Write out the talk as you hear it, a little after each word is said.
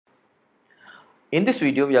In this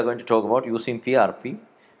video, we are going to talk about using PRP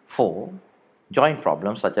for joint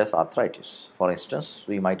problems such as arthritis. For instance,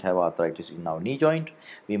 we might have arthritis in our knee joint,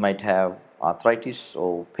 we might have arthritis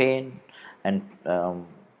or pain and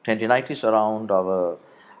tendinitis around our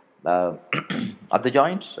other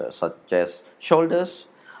joints such as shoulders,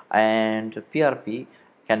 and PRP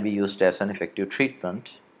can be used as an effective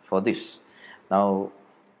treatment for this. Now,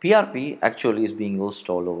 PRP actually is being used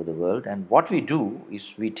all over the world, and what we do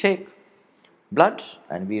is we take blood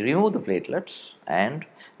and we remove the platelets, and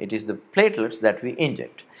it is the platelets that we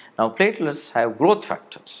inject. Now, platelets have growth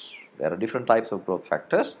factors. There are different types of growth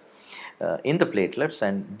factors in the platelets,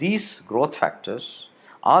 and these growth factors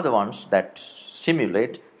are the ones that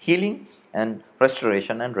stimulate healing and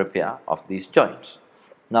restoration and repair of these joints.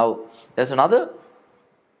 Now, there's another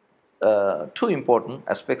two important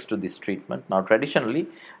aspects to this treatment. Now, traditionally,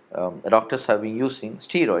 doctors have been using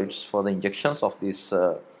steroids for the injections of these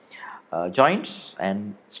joints,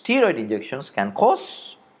 and steroid injections can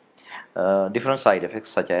cause different side effects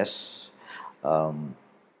such as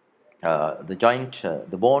the joint,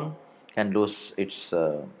 the bone can lose its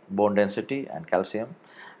bone density and calcium,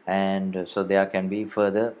 and so there can be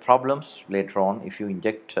further problems later on if you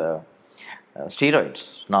inject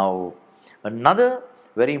steroids. Now, another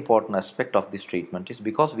very important aspect of this treatment is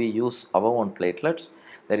because we use our own platelets,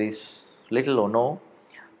 there is little or no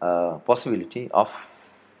possibility of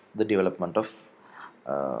the development of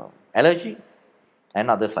allergy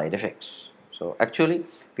and other side effects. So actually,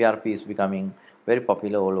 PRP is becoming very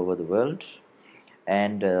popular all over the world,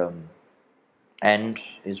 and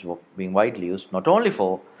is being widely used not only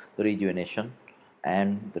for the rejuvenation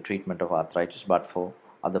and the treatment of arthritis, but for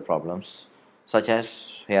other problems such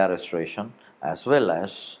as hair restoration as well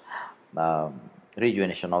as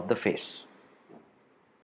rejuvenation of the face.